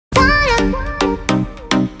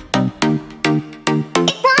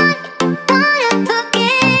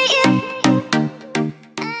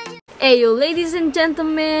Hey you ladies and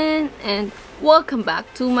gentlemen, and welcome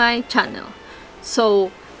back to my channel.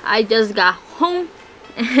 So, I just got home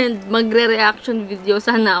and magre-reaction video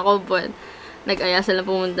sana ako, but nag-aya sila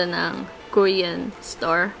pumunta ng Korean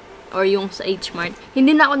store or yung sa Hmart.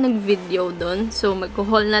 Hindi na ako nag-video doon, so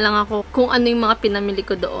mag-haul na lang ako kung ano yung mga pinamili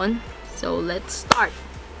ko doon. So, let's start.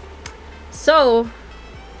 So,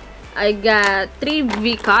 I got 3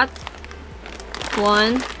 V-cut. 1,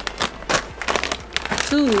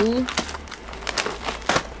 2,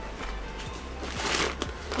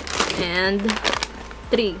 and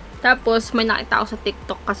 3. Tapos, may nakita ako sa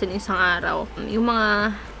TikTok kasi ng isang araw. Yung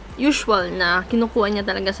mga usual na kinukuha niya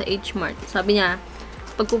talaga sa Hmart. Sabi niya,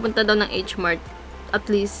 pag pupunta daw ng Hmart, at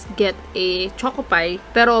least get a choco pie,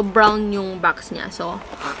 pero brown yung box niya. So,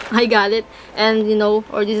 I got it. And, you know,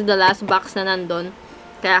 or this is the last box na nandun.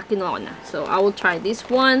 Kaya, kinuha ko na. So, I will try this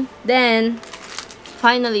one. Then,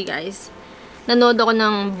 finally, guys, nanood ako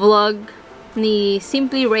ng vlog ni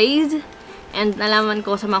Simply Raised and nalaman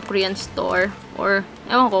ko sa mga Korean store or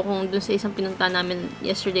ewan ko kung dun sa isang pinunta namin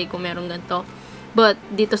yesterday kung meron ganito. But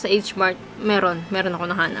dito sa Hmart, meron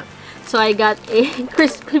ako nahanap. So I got a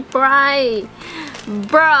crispy fry.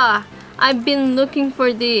 Bruh! I've been looking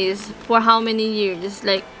for this for how many years?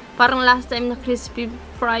 Like, parang last time na crispy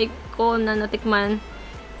fry ko na natikman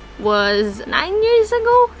was 9 years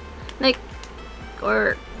ago? Like,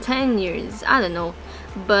 or 10 years. I don't know.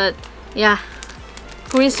 But, yeah.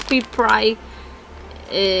 Crispy fry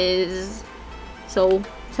is so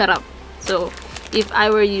sarap. So, if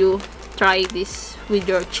I were you, try this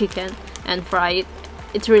with your chicken and fry it.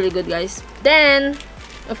 It's really good, guys. Then,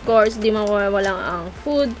 of course, di mawawala ang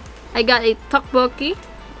food. I got a tteokbokki.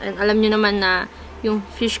 And alam nyo naman na yung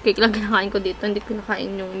fish cake lang kinakain ko dito. Hindi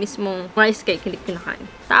kinakain yung mismong rice cake. Hindi kinakain.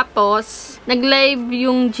 Tapos, nag-live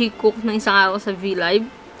yung G-Cook ng isang araw sa V-Live,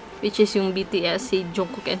 which is yung BTS, si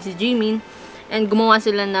Jungkook and si Jimin. And gumawa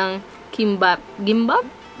sila ng kimbap. Gimbap?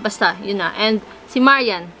 Basta, yun na. And si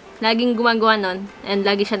Marian, laging gumagawa nun. And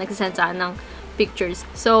lagi siya nagsasend sa ng pictures.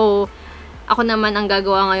 So, ako naman ang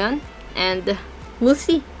gagawa ngayon. And we'll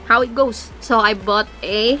see how it goes. So, I bought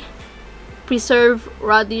a preserved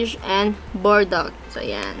radish and burdock. So,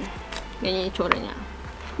 yan. Ganyan yung itsura niya.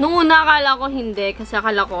 Nung una, akala ko hindi. Kasi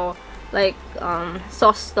akala ko, like,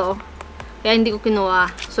 sauce to. Kaya hindi ko kinuha.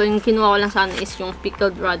 So, yung kinuha ko lang sana is yung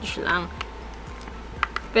pickled radish lang.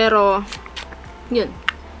 Pero, yun.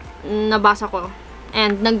 Nabasa ko.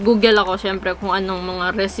 And, nag-google ako, syempre, kung anong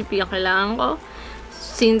mga recipe ang kailangan ko.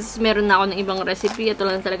 Since meron na ako ng ibang recipe, ito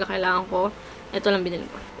lang talaga kailangan ko. Ito lang binili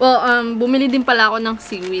ko. Well, bumili din pala ako ng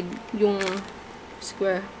seaweed. Yung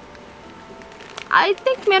square. I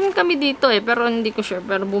think meron kami dito pero hindi ko sure.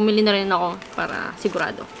 Pero bumili na rin ako para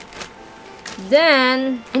sigurado.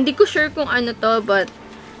 Then, hindi ko sure kung ano to, but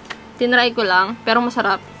tinry ko lang. Pero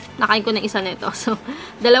masarap. Nakain ko ng isa nito. So,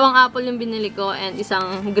 2 apple yung binili ko and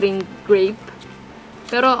isang green grape.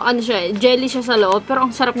 Pero, ano siya, jelly siya sa loob. Pero,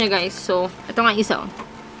 ang sarap niya, guys. So, ito nga isa.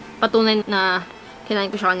 Patunay na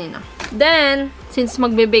kinain ko siya kanina. Then, since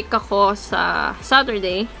magbe-bake ako sa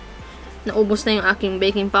Saturday, naubos na yung aking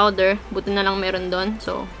baking powder. Buti na lang meron doon.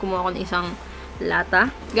 So, kumuha ko ng isang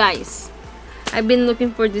lata. Guys, I've been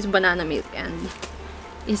looking for this banana milk and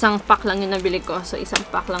isang pack lang yung nabili ko. So, isang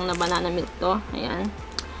pack lang na banana milk to. Ayan.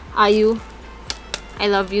 Ayu.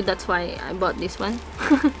 I love you. That's why I bought this one.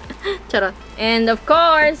 Charot. And of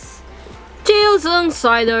course, Chilson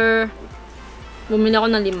cider. Bumili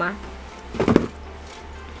ako ng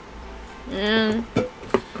 5. Ayan.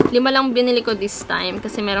 5 lang binili ko this time.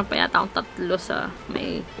 Kasi meron pa yata akong 3 sa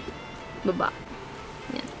may baba.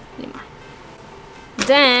 Ayan.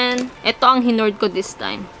 5. Then, ito ang hinord ko this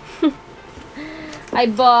time.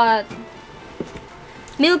 I bought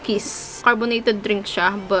Milky's. Carbonated drink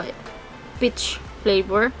siya, but peach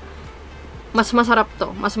flavor. Mas masarap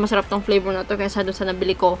to. Mas masarap tong flavor na to kaysa doon sa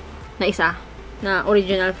nabili ko na isa. Na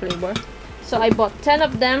original flavor. So, I bought 10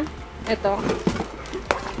 of them. Ito.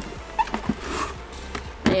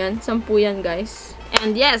 Ayan, 10 yan, guys.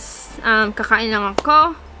 And yes, kakain lang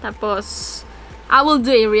ako. Tapos, I will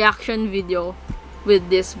do a reaction video with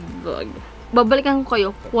this vlog. Babalikan ko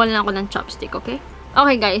kayo. Kuha lang ako ng chopstick, okay?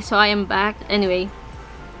 Okay, guys. So, I am back. Anyway,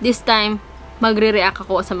 this time, magre-react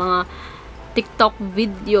ako sa mga TikTok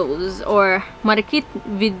videos or Marikit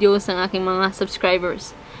videos ng aking mga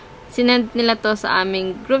subscribers. Sinend nila to sa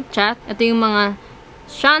aming group chat. Ito yung mga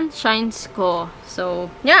shines ko. So,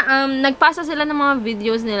 yeah, nagpasa sila ng mga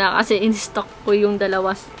videos nila kasi in-stock ko yung 2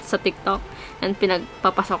 sa TikTok and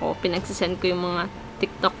pinagpapasa ko, pinagsisend ko yung mga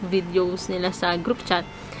TikTok videos nila sa group chat.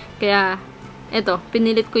 Kaya, eto,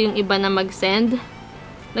 pinilit ko yung iba na mag-send.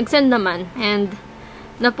 Nag-send naman and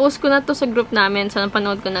Na-post ko na to sa group namin, so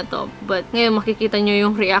napanood ko na to. But ngayon makikita nyo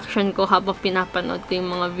yung reaction ko habang pinapanood ko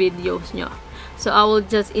yung mga videos nyo. So I will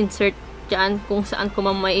just insert dyan kung saan ko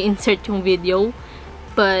may insert yung video.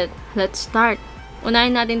 But let's start.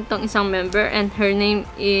 Unahin natin tong isang member and her name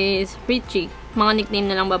is Richie. Mga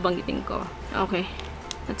nickname na lang babanggitin ko. Okay,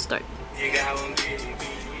 let's start.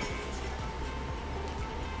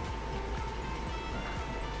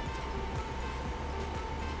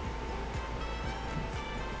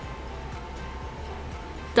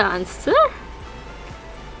 Dancer?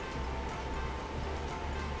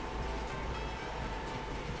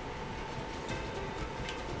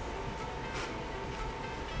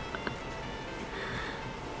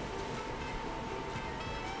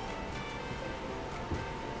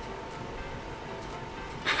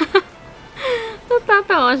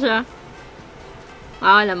 Natatawa siya.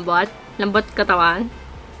 Wow, lambot. Lambot katawan.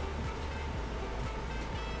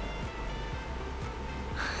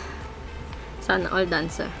 Sana all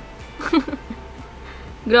dancer.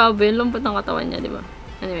 Grabe, lambot ng katawan niya, di ba?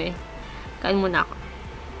 Anyway, kain muna ako.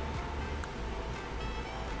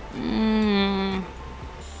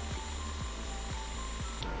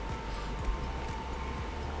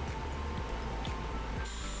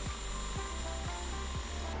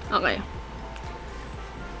 Okay.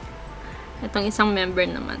 Itong isang member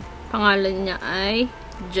naman. Pangalan niya ay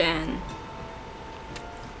Jen.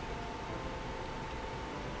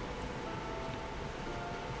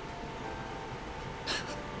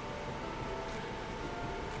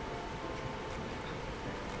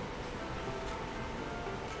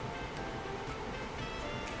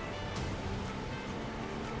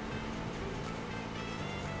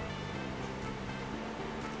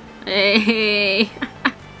 Hey!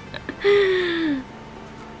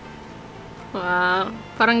 Wow.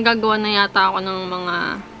 Parang gagawa na yata ako ng mga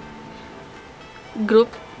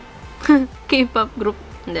group. K-pop group.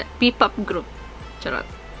 Hindi. P-pop group. Charot.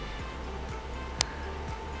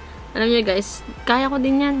 Alam niyo guys, kaya ko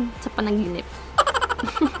din yan sa panaginip.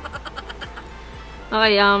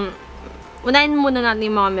 Okay, unahin muna natin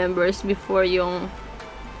yung mga members before yung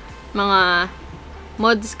mga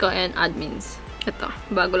mods ko and admins. Ito,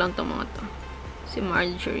 bago lang itong mga to. Si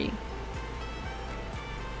Marjorie.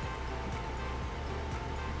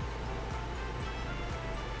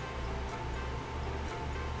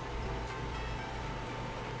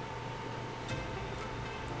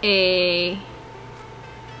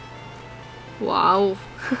 Wow.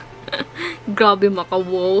 Grabe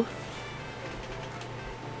maka-wow.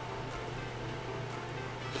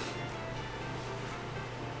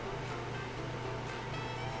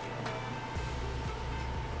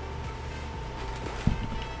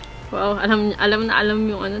 Wow, alam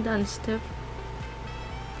yung ano, dance step.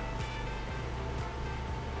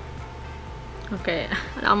 Okay,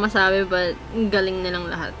 wala akong masabi, but galing na lang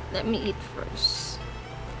lahat. Let me eat first.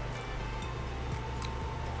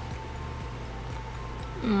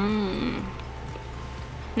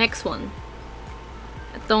 Next one.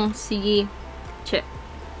 Itong si Che.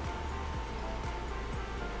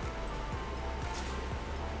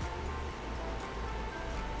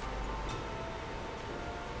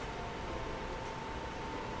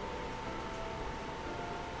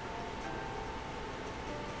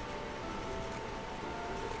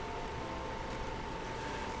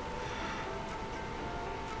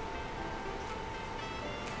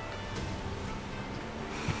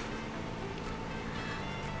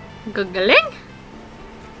 Gagaling?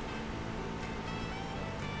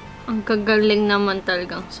 Ang gagaling naman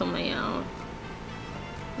talagang sumayaw.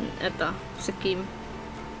 Ito, si Kim.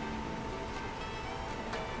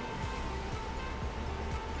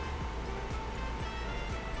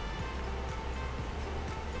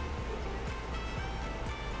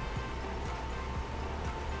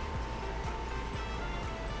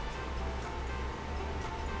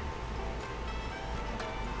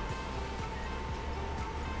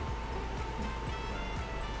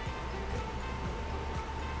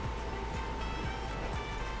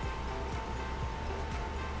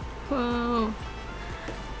 Wow.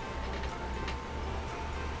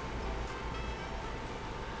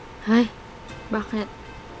 Ay, bakit?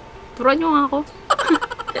 Turuan nyo nga ako.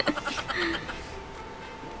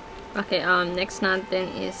 Okay, next natin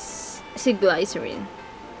is si Glycerin.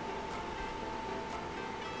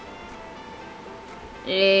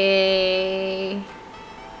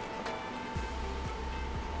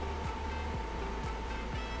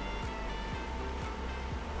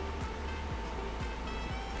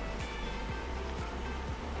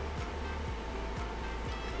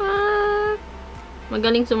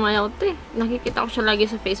 Magaling sumayaw to eh. Nakikita ko siya lagi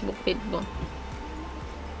sa Facebook feed ko.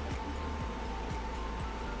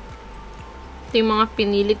 Ito yung mga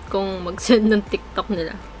pinilit kong mag-send ng TikTok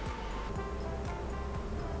nila.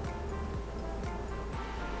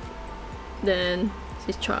 Then,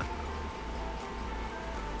 si Cha.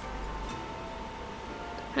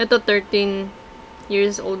 Ito, 13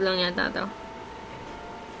 years old lang yata ito.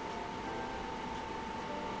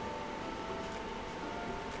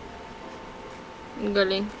 Ang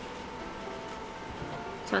galing.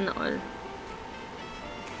 Sana all.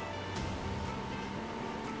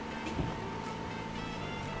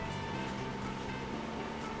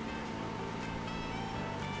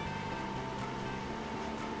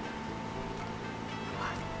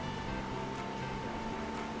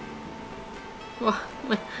 Wow,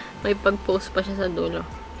 may pag-post pa siya sa dulo.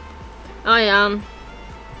 Okay,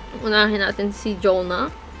 unahin natin si Jonah.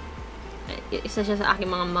 Isa siya sa aking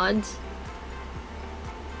mga mods.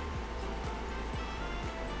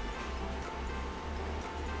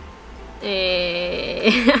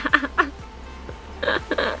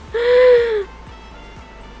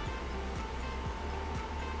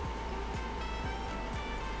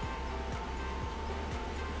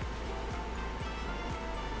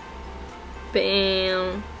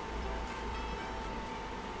 Bam.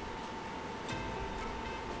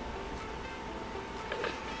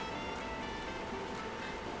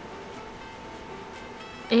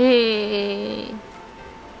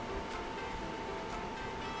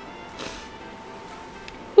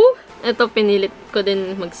 Ito, pinilit ko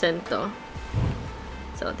din mag-send to.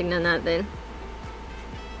 So, tingnan natin.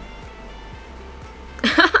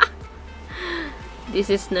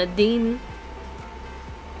 This is Nadine.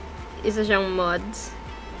 Isa siyang mods.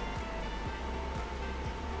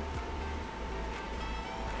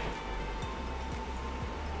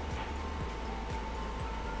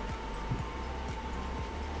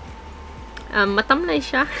 Matamlay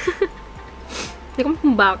siya. Hindi ko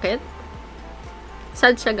kung bakit.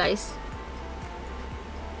 Sad siya, guys.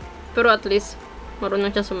 Pero at least,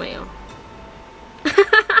 marunong siya sumayaw.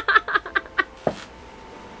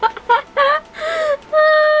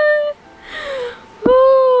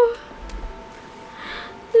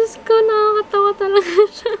 Diyos ko, nakakatawa talaga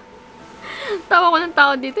siya. Tawa ko ng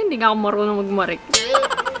tao dito, hindi nga ako marunong magmarik.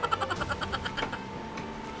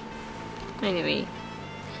 Anyway,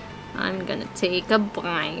 I'm gonna take a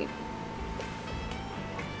bite.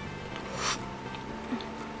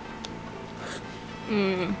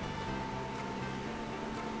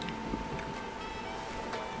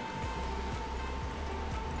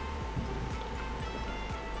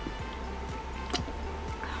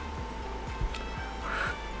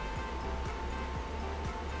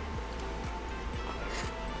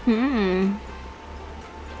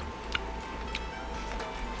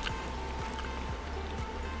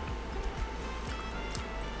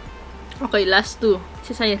 Okay, last two.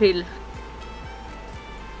 Si Cyril.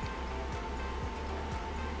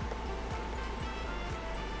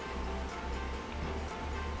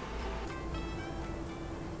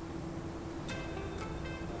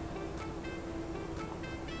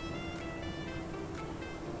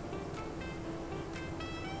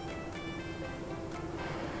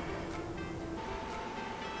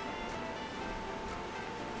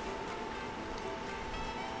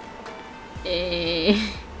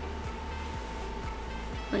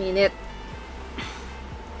 Ang init.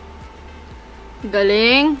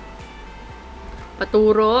 Galing.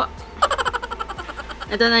 Paturo.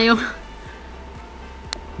 Ito na yung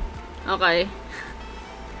okay.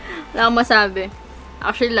 Wala akong masabi.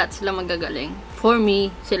 Actually, lahat sila magagaling. For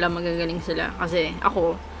me, sila magagaling sila. Kasi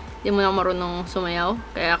ako, hindi mo na marunong sumayaw.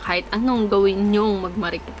 Kaya kahit anong gawin nyong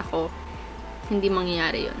magmarikit ako, hindi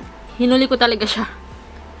mangyayari yun. Hinuli ko talaga siya.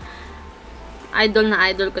 Idol na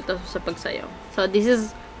idol ko to sa pagsayaw. So, this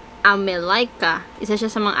is Amelaika. Isa siya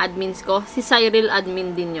sa mga admins ko. Si Cyril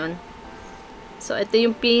admin din yon. So, ito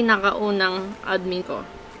yung pinakaunang admin ko.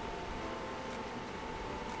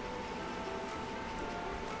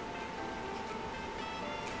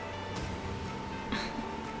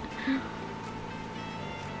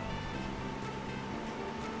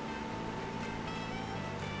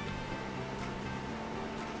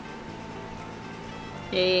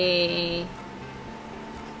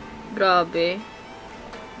 Grabe.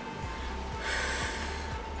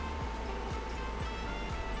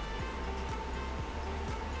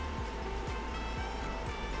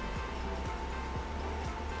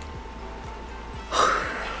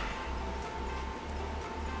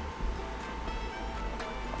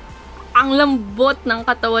 Ang lambot ng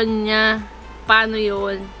katawan niya. Paano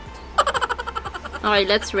yun? Okay,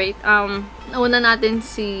 let's rate. Nauna natin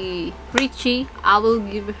si Richie. I will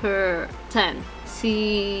give her 10.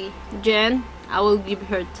 Si Jen, I will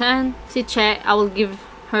give her 10. Si Che, I will give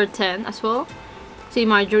her 10 as well. Si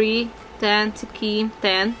Marjorie, 10. Si Kim,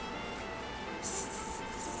 10.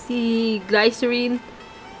 Si Glycerine,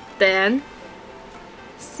 10.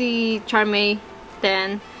 Si Charmay,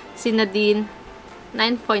 10. Si Nadine,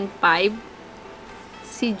 9.5.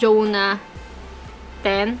 Si Jonah,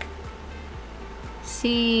 10.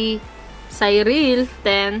 Si Cyril,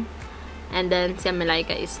 10. And then, si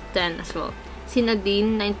Amelaika is 10 as well. Si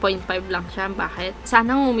Nadine, 9.5 lang siya. Bakit?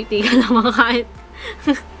 Sana ngumiti ka naman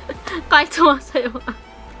kahit sumasayo ka.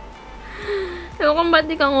 Ewan kung ba't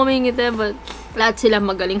di ka ngumingiti, but lahat sila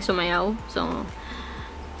magaling sumayaw. So,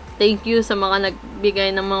 thank you sa mga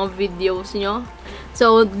nagbigay ng mga videos nyo.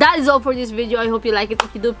 So, that is all for this video. I hope you like it.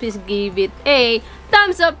 If you do, please give it a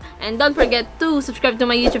thumbs up. And don't forget to subscribe to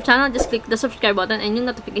my YouTube channel. Just click the subscribe button and yung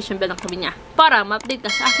notification bell ang tabi niya para ma-update ka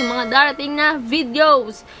sa aking mga darating na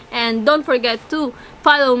videos. And don't forget to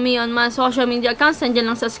follow me on my social media accounts. Nandiyan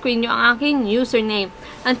lang sa screen nyo ang aking username.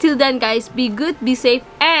 Until then, guys, be good, be safe,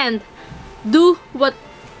 and do what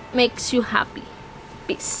makes you happy.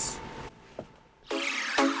 Peace.